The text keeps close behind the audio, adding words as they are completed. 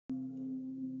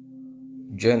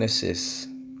Genesis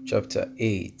chapter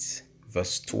 8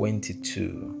 verse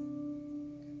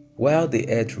 22. While the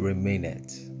earth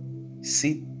remaineth,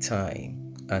 seed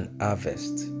time and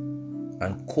harvest,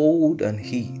 and cold and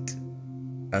heat,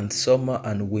 and summer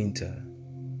and winter,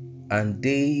 and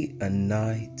day and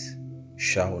night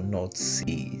shall not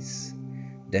cease.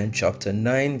 Then chapter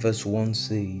 9 verse 1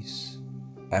 says,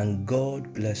 And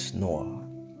God blessed Noah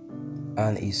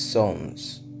and his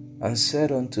sons, and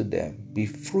said unto them, Be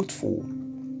fruitful,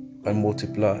 and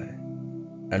multiply,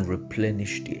 and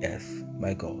replenish the earth.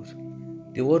 My God.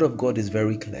 The word of God is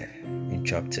very clear in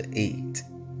chapter 8.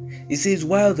 It says,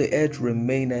 While the earth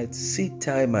remaineth, seed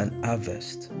time and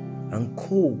harvest, and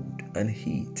cold and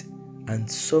heat, and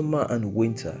summer and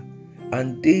winter,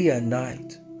 and day and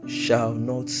night shall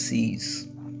not cease.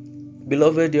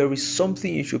 Beloved, there is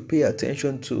something you should pay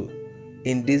attention to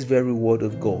in this very word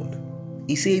of God.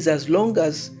 It says, as long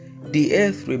as the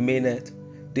earth remaineth,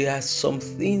 there are some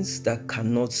things that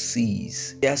cannot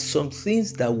cease. There are some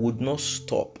things that would not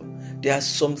stop. There are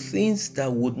some things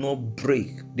that would not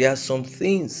break. There are some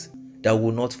things that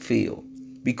will not fail.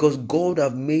 Because God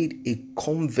have made a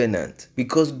covenant.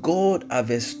 Because God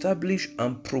have established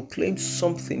and proclaimed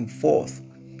something forth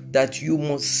that you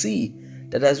must see.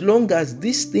 That as long as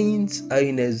these things are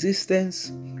in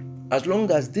existence, as long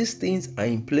as these things are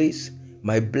in place,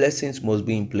 my blessings must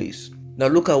be in place. Now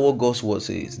look at what God's word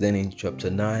says. Then in chapter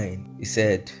 9, he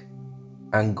said,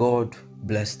 And God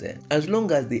blessed them. As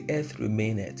long as the earth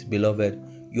remaineth, beloved,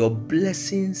 your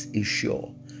blessings is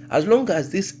sure. As long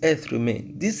as this earth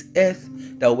remains, this earth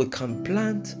that we can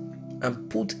plant and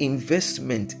put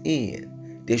investment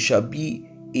in, there shall be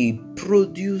a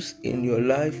produce in your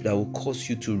life that will cause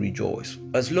you to rejoice.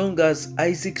 As long as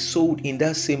Isaac sowed in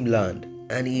that same land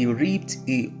and he reaped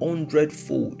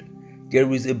 100-fold, there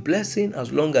is a blessing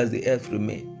as long as the earth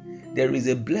remains. There is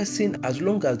a blessing as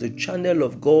long as the channel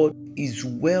of God is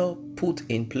well put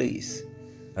in place.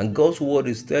 And God's word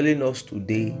is telling us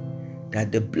today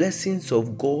that the blessings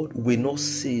of God will not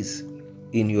cease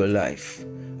in your life.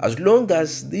 As long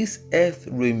as this earth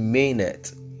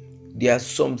remaineth, there are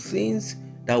some things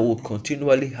that will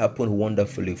continually happen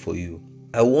wonderfully for you.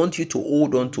 I want you to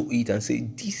hold on to it and say,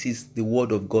 this is the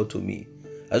word of God to me.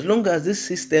 As long as these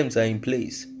systems are in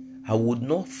place, I would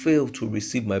not fail to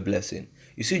receive my blessing.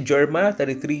 You see, Jeremiah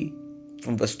 33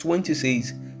 from verse 20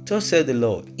 says, Thus said the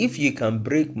Lord, if ye can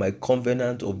break my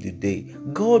covenant of the day.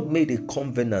 God made a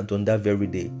covenant on that very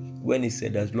day when he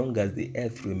said, as long as the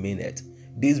earth remaineth,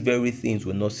 these very things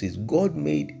will not cease. God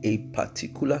made a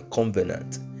particular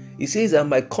covenant. He says,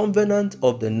 and my covenant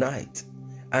of the night,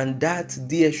 and that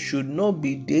there should not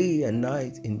be day and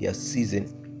night in their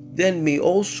season. Then may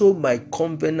also my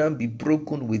covenant be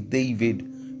broken with David,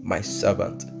 my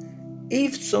servant.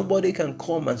 If somebody can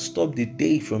come and stop the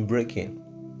day from breaking,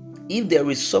 if there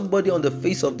is somebody on the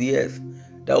face of the earth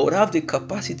that would have the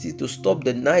capacity to stop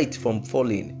the night from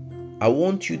falling, I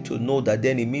want you to know that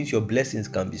then it means your blessings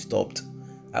can be stopped.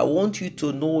 I want you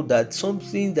to know that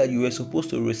something that you were supposed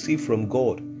to receive from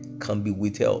God can be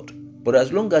withheld. But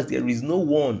as long as there is no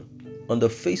one on the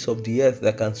face of the earth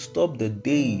that can stop the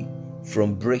day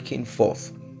from breaking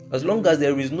forth, as long as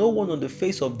there is no one on the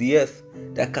face of the earth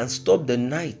that can stop the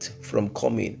night from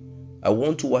coming, I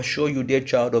want to assure you, dear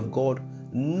child of God,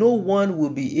 no one will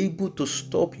be able to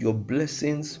stop your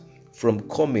blessings from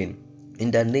coming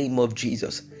in the name of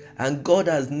Jesus. And God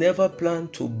has never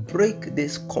planned to break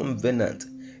this covenant.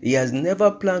 He has never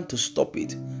planned to stop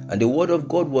it. And the word of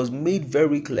God was made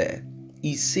very clear.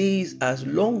 He says, as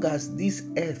long as this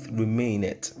earth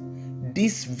remaineth,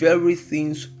 these very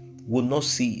things will not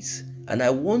cease. And I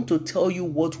want to tell you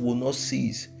what will not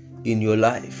cease in your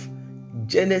life.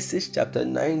 Genesis chapter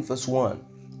 9 verse 1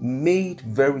 made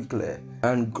very clear.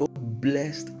 And God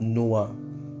blessed Noah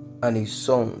and his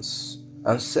sons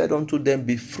and said unto them,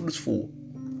 Be fruitful.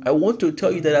 I want to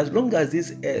tell you that as long as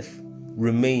this earth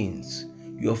remains,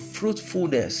 your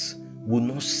fruitfulness will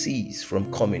not cease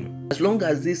from coming. As long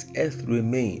as this earth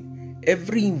remains,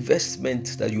 every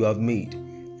investment that you have made,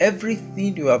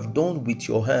 everything you have done with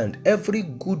your hand, every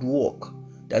good work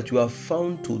that you have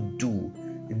found to do,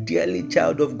 dearly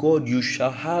child of God, you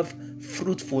shall have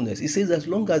fruitfulness. It says, as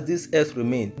long as this earth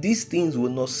remains, these things will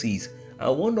not cease.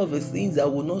 And one of the things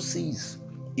that will not cease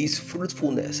is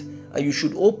fruitfulness. And you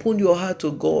should open your heart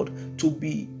to God to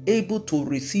be able to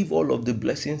receive all of the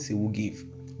blessings He will give.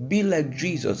 Be like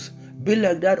Jesus. Be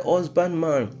like that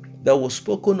husbandman that was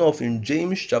spoken of in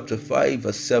James chapter 5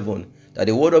 verse 7. That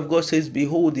the word of God says,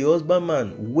 Behold, the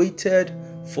husbandman waited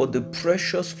for the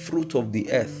precious fruit of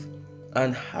the earth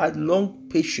and had long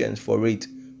patience for it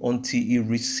until he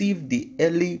received the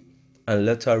early and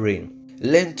latter rain.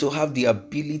 Learn to have the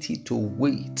ability to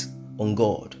wait on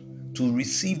God, to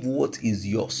receive what is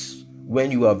yours. When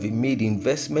you have made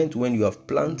investment, when you have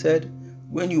planted,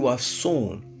 when you have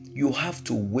sown, you have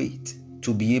to wait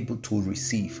to be able to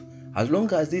receive. As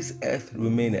long as this earth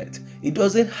remaineth, it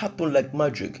doesn't happen like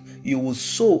magic. You will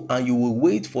sow and you will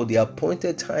wait for the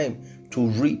appointed time to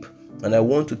reap. And I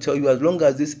want to tell you, as long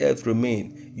as this earth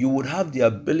remains, you would have the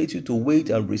ability to wait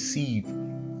and receive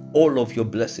all of your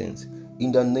blessings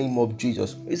in the name of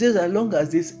Jesus. It says, as long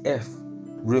as this earth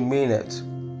remaineth,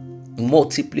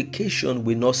 multiplication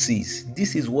will not cease.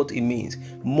 This is what it means.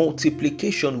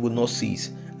 Multiplication will not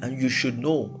cease. And you should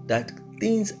know that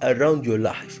things around your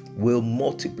life will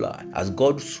multiply. As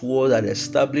God swore and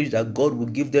established that God will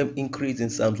give them increase in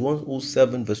Psalms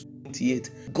 107 verse 28,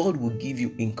 God will give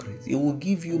you increase. It will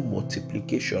give you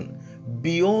multiplication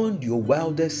beyond your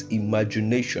wildest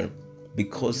imagination,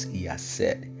 because He has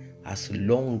said, as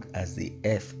long as the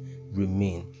earth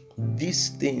remains, these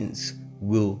things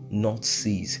will not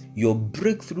cease. Your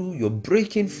breakthrough, your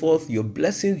breaking forth, your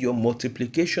blessings, your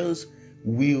multiplications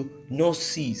will not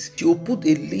cease. You put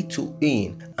a little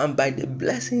in, and by the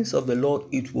blessings of the Lord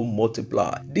it will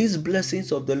multiply. These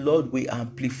blessings of the Lord will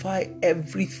amplify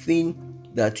everything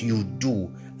that you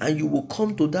do, and you will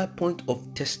come to that point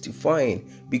of testifying,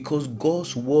 because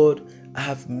God's word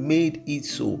have made it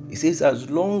so. It says, as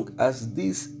long as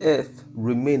this earth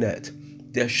remaineth,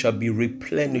 there shall be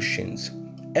replenishings.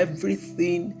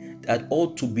 Everything that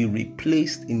ought to be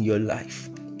replaced in your life,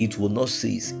 it will not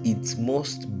cease. It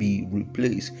must be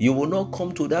replaced. You will not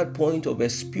come to that point of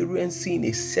experiencing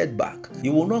a setback.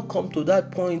 You will not come to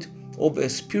that point of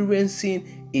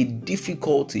experiencing a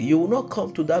difficulty. You will not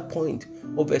come to that point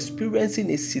of experiencing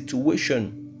a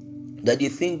situation that you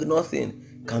think nothing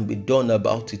can be done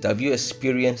about it. Have you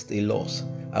experienced a loss?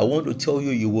 I want to tell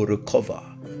you, you will recover.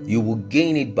 You will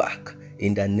gain it back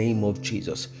in the name of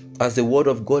Jesus. As the word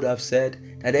of God have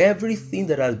said, that everything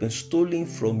that has been stolen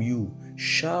from you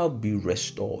shall be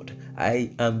restored.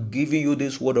 I am giving you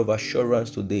this word of assurance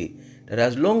today, that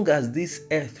as long as this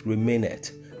earth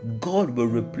remaineth, God will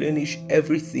replenish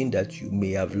everything that you may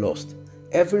have lost,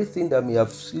 everything that may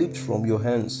have slipped from your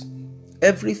hands,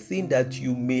 everything that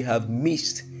you may have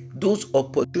missed, those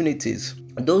opportunities,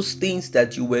 those things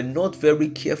that you were not very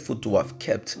careful to have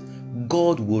kept.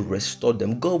 God will restore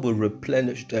them. God will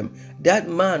replenish them. That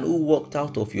man who walked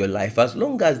out of your life, as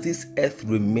long as this earth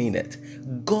remaineth,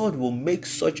 God will make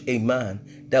such a man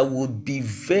that would be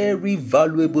very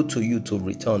valuable to you to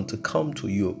return, to come to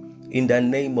you in the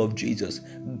name of Jesus.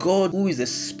 God, who is a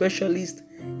specialist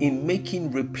in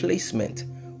making replacement,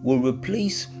 will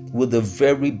replace with the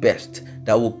very best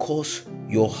that will cause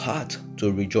your heart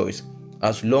to rejoice.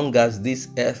 As long as this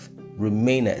earth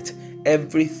remaineth,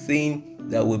 everything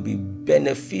that will be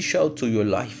beneficial to your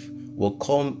life will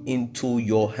come into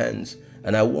your hands.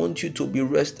 And I want you to be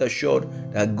rest assured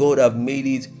that God have made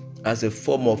it as a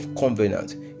form of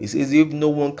covenant. It says, if no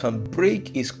one can break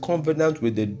his covenant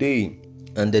with the day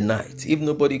and the night, if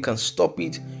nobody can stop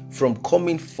it from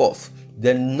coming forth,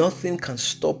 then nothing can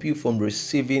stop you from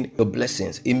receiving your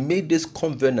blessings. He made this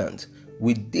covenant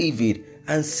with David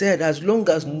and said, as long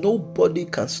as nobody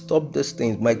can stop these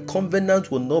things, my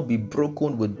covenant will not be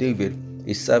broken with David,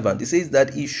 his servant. He says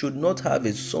that he should not have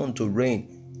a son to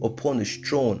reign upon his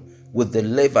throne with the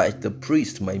Levite, the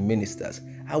priest, my ministers.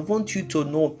 I want you to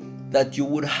know that you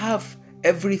would have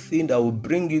everything that will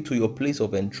bring you to your place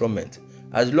of enthronement.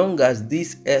 As long as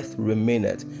this earth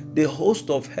remaineth, the host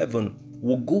of heaven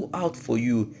will go out for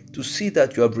you to see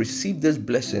that you have received these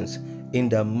blessings in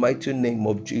the mighty name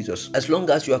of Jesus. As long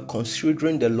as you are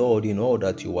considering the Lord in all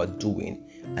that you are doing,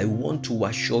 I want to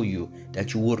assure you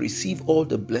that you will receive all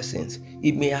the blessings.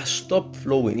 It may have stopped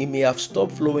flowing. It may have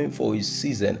stopped flowing for a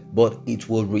season, but it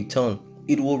will return.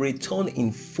 It will return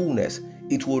in fullness.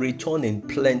 It will return in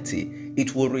plenty.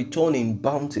 It will return in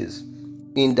bounties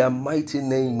in the mighty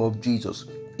name of Jesus.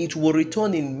 It will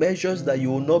return in measures that you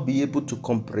will not be able to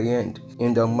comprehend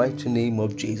in the mighty name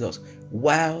of Jesus.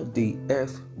 While the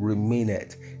earth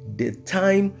remaineth, the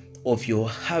time of your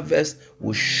harvest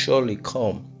will surely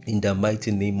come in the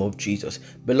mighty name of Jesus.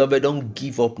 Beloved, don't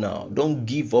give up now. Don't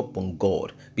give up on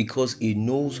God, because He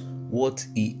knows what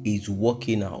He is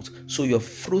working out. So your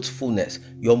fruitfulness,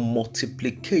 your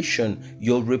multiplication,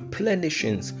 your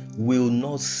replenishings will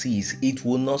not cease. It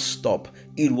will not stop.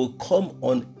 It will come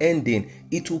unending.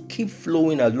 It will keep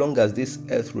flowing as long as this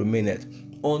earth remaineth.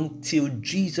 Until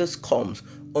Jesus comes,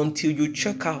 until you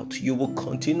check out, you will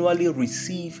continually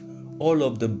receive all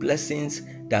of the blessings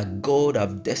that God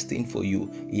have destined for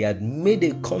you. He had made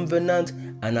a covenant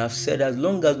and have said, as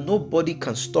long as nobody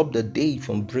can stop the day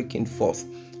from breaking forth,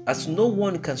 As no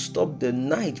one can stop the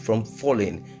night from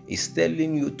falling, is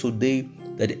telling you today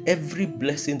that every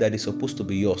blessing that is supposed to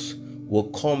be yours will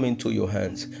come into your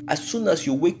hands. As soon as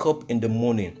you wake up in the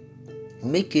morning,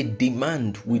 make a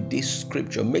demand with this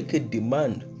scripture, make a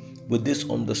demand with this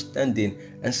understanding,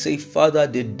 and say, Father,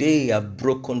 the day I've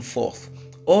broken forth,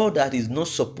 all that is not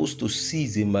supposed to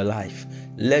cease in my life,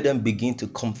 let them begin to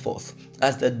come forth.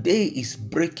 As the day is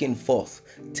breaking forth,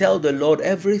 tell the Lord,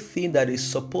 everything that is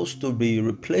supposed to be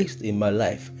replaced in my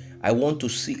life, I want to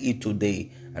see it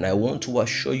today, and I want to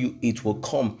assure you it will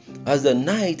come. As the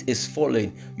night is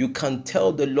falling, you can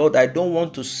tell the Lord, I don't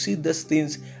want to see these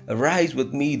things rise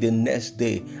with me the next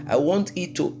day. I want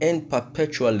it to end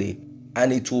perpetually,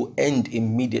 and it will end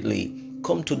immediately.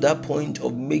 Come to that point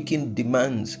of making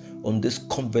demands on this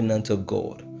covenant of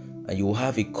God, and you will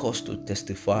have a cause to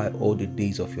testify all the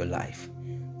days of your life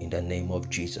in the name of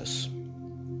Jesus.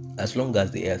 As long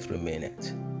as the earth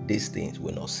remaineth, these things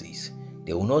will not cease.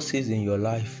 They will not cease in your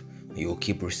life, and you will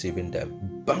keep receiving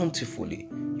them bountifully.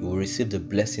 You will receive the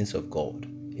blessings of God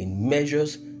in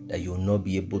measures that you will not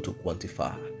be able to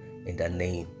quantify, in the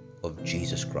name of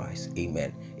Jesus Christ.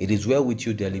 Amen. It is well with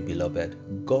you, dearly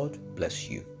beloved. God bless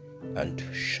you, and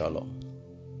shalom.